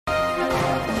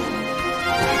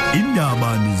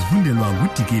Indaba nizifundelwa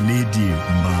nguDikeledi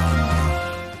Mbanga.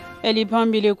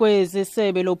 Eliphambili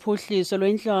kwezisebe lophuhliso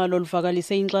lwentlalo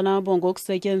livakalise inkxalabo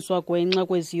ngokusetyenziswa gwenxa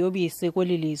kweziyobisi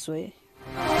kweli lizwe.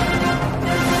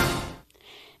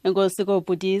 Enkosi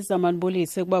kobhutiza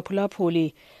manibulise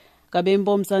kubaphulaphuli ngabembi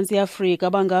boMzantsi Afrika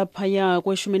abangaphaya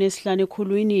kwe-15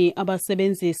 ekhulwini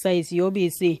abasebenzisa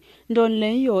iziyobisi, nto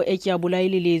leyo etyabula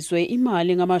eli lizwe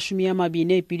imali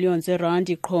ngama-20 eebhiliyoni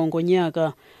zeerandi qho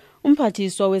ngonyaka.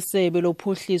 Umphathiswa wesebe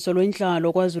lophuhliso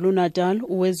lwentlalo KwaZulu-Natal,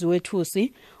 uWeziwe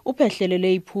Thusi,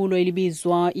 uphehlelele iphulo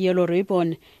elibizwa Yellow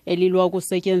Ribbon elilwa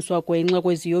ukusetyenziswa gwenxa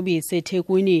kweziyobisi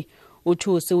eThekwini.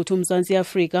 Uthusi uthi uMzantsi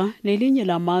Afrika nelinye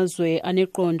lamazwe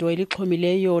aneqondo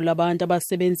elixhomileyo labantu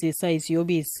abasebenzisa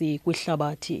iziyobisi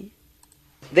kwihlabathi.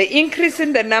 The increase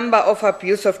in the number of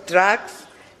abuse of drugs,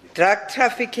 drug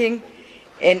trafficking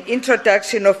and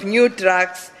introduction of new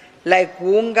drugs like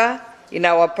wunga in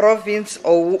our province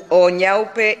or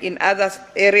nyaupe in other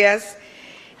areas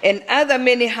and other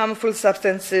many harmful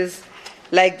substances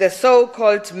like the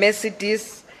so-called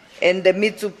Mercedes and the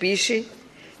Mitsubishi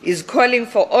is calling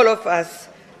for all of us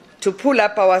to pull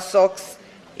up our socks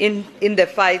in the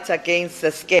fight against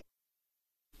the scam.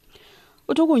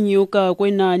 Ukunyuka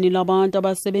kwenani labantu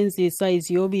abasebenzisa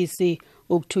iziyobisi,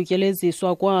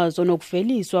 ukuthutyeleziswa kwazo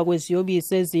nokuveliswa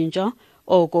kweziyobisi ezintsha,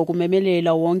 oko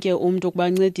kumemelela wonke umntu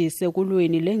ukubancedise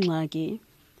kulweni lengxaki.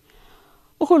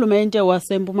 Urhulumente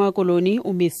waseMpuma Koloni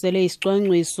umisele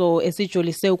isicwangciso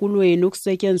esijolise ukulweni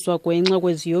ukusetyenziswa gwenxa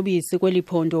kweziyobisi kweli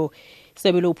phondo.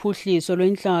 Isebe lophuhliso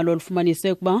lwentlalo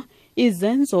lufumanise ukuba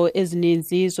izenzo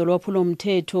ezininzi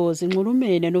zolwaphulo-mthetho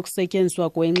zinxulumene nokusetyenziswa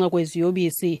gwenxa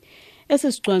kweziyobisi.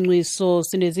 Esi sicwangciso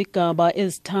sinezigaba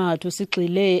ezithathu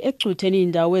sigxile ekucutheni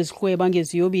iindawo ezirhweba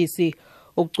ngeziyobisi,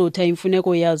 ukucutha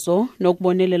imfuneko yazo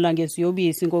nokubonelela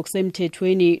ngeziyobisi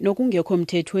ngokusemthethweni nokungekho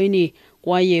mthethweni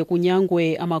kwaye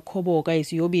kunyangwe amakhoboka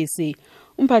eziyobisi.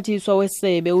 Umphathiswa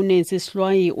wesebe uNancy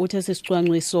Sihlwayi uthi esi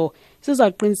sicwangciso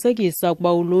sizaqinisekisa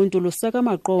ukuba uluntu luseka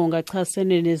amaqonga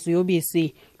achasene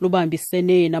neziyobisi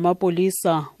lubambisene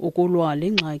namapolisa ukulwa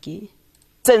le ngxaki.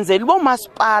 Senzela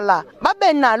bomasipala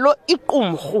babe nalo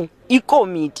iqumrhu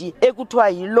ikomiti ekuthiwa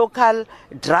yi-Local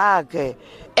Drug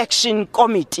Action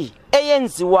Committee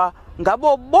eyenziwa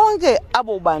ngabo bonke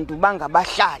abo bantu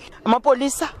bangabahlali,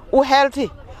 amapolisa, uhealth,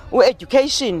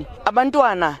 ueducation,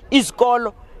 abantwana,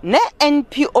 izikolo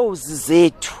ne-NPOs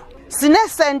zethu.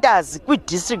 Sine-centers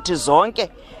kwi-district zonke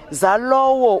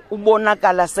zalowo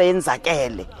ubonakala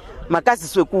seyenzakele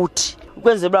makaziswe kuthi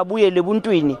ukwenzela babuyele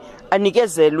ebuntwini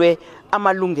anikezelwe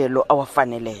amalungelo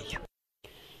awafaneleyo.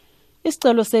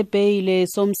 Isicelo sebheyile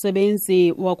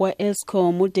somsebenzi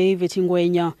wakwa-Eskom uDavid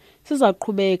Ngwenya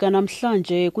sizaqhubeka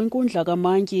namhlanje kwinkundla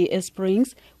kaMantyi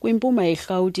eSprings kwimpuma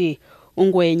yeRhawuti.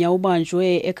 uNgwenya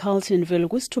ubanjwe eCarltonville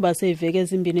kwisithuba seeveki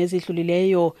ezimbini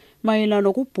ezidlulileyo mayelana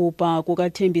nokubhubha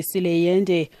kukaThembisile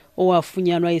Yende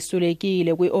owafunyanwa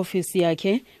eswelekile kwiofisi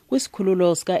yakhe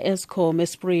kwisikhululo sika-Eskom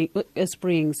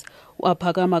eSprings.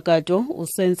 Waphakama Gado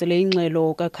usenzele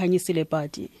ingxelo kaKhanyisile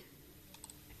Bhadi.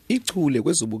 Ichule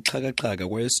kwezobuxhakaxhaka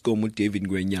kwa-Eskom uDavid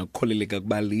Ngwenya ukholeleka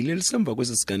ukuba lile lisemva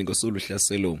kwesi siganeko solu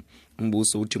hlaselo.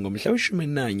 Umbuso uthi ngomhla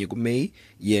we-11 kuMeyi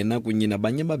yena kunye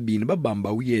nabanye ababini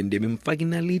babamba uYende bemfaka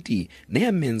inaliti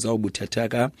neyamenza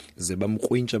ubuthathaka ze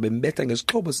bamkrwintsha bembetha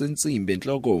ngesixhobo sentsimbi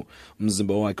entloko.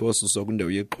 Umzimba wakhe wasuswa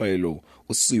kwindawo yeqhwelo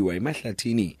usiwa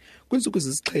emahlathini. Kwiintsuku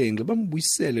ezisixhenxe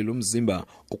bambuyisele lo mzimba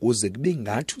ukuze kube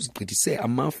ngathi uzigqithise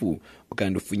amafu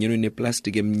okanye ufunyenwe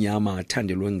neplastiki emnyama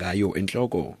athandelwe ngayo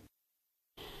entloko.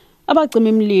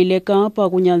 Abacimimlilo eKapa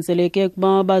kunyanzeleke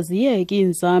ukuba baziyeke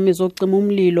iinzame zokucima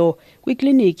umlilo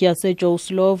kwikliniki yaseJoe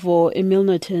Slovo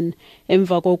eMilnerton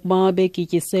emva kokuba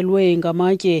begityiselwe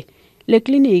ngamatye. Le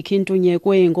kliniki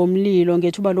intunyekwe ngomlilo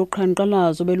ngethuba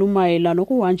loqhankqalazo belumayela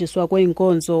nokuhanjiswa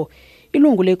kweenkonzo.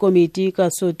 Ilungu lekomiti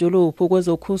kasodolophu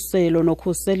kwezokhuselo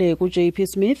nokhuseleko uJP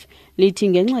Smith lithi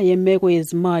ngenxa yemeko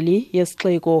yezimali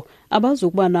yesixeko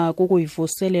abazukuba nako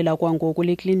ukuyivuselela kwangoku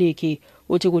le kliniki,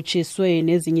 uthi kutshiswe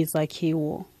nezinye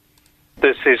izakhiwo.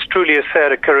 This is truly a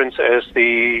sad occurrence as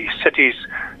the city's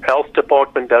health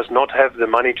department does not have the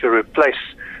money to replace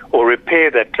or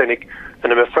repair that clinic,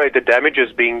 and I'm afraid the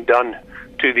damages being done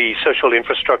to the social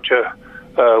infrastructure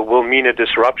will mean a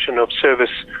disruption of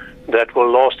service that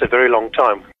will last a very long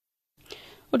time.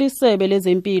 Isebe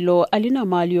lezempilo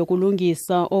alinamali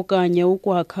yokulungisa okanye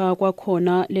ukwakha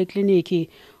kwakhona le kliniki.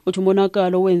 Uthi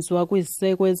umonakalo owenziwa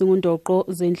kwiziseko ezingundoqo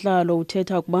zentlalo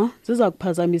uthetha ukuba ziza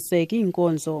kuphazamiseka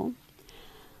iinkonzo.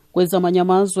 Kwezamanye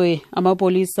amazwe,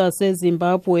 amapolisa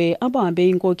aseZimbabwe abambe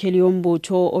inkokheli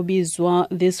yombutho obizwa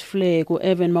This Flag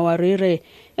u-Evan Mawarire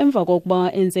emva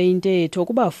kokuba enze intetho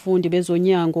kubafundi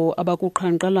bezonyango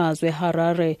abakuqhankqalazwe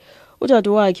eHarare.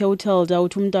 Utata wakhe uTelda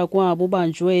uthi umntakwabo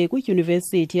ubanjwe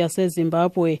kwidyunivesithi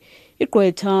yaseZimbabwe.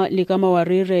 Igqwetha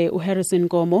likamawarire uHarrison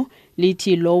Nkomo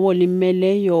lithi lowo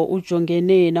limmeleyo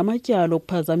ujongene namatyala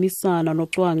okuphazamisana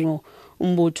nocwangco.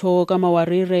 Umbutho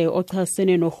kamawarire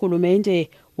ochasene norhulumente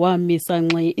wamisa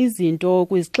ngxi izinto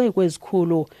kwizixeko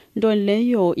ezikhulu, nto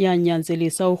leyo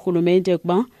yanyanzelisa urhulumente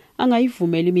ukuba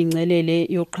angayivumeli imingcelele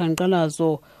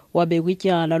yoqhankqalazo. Wabekwa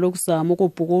ityala lokuzama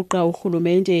ukubhukuqa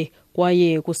urhulumente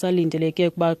kwaye kusalindeleke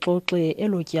ukuba axoxe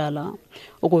elo tyala.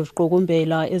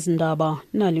 Ukuziqukumbela ezi ndaba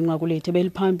nalinqaku lethu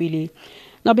beliphambili.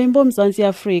 Ngabembi boMzantsi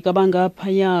Afrika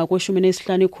abangaphaya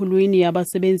kwe-15 ekhulwini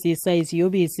abasebenzisa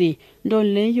iziyobisi, nto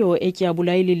leyo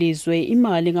etyabula eli lizwe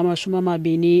imali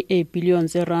ngama-20 eebhiliyoni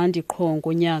zeerandi qho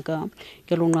ngonyaka.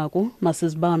 Ngelo nqaku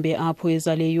masizibambe apho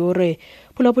ezale yure.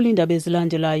 Phulaphula iindaba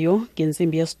ezilandelayo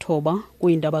ngentsimbi yesithoba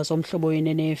kwiindaba zomhlobo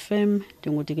wenene FM.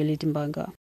 NdinguDikeledi Mbanga.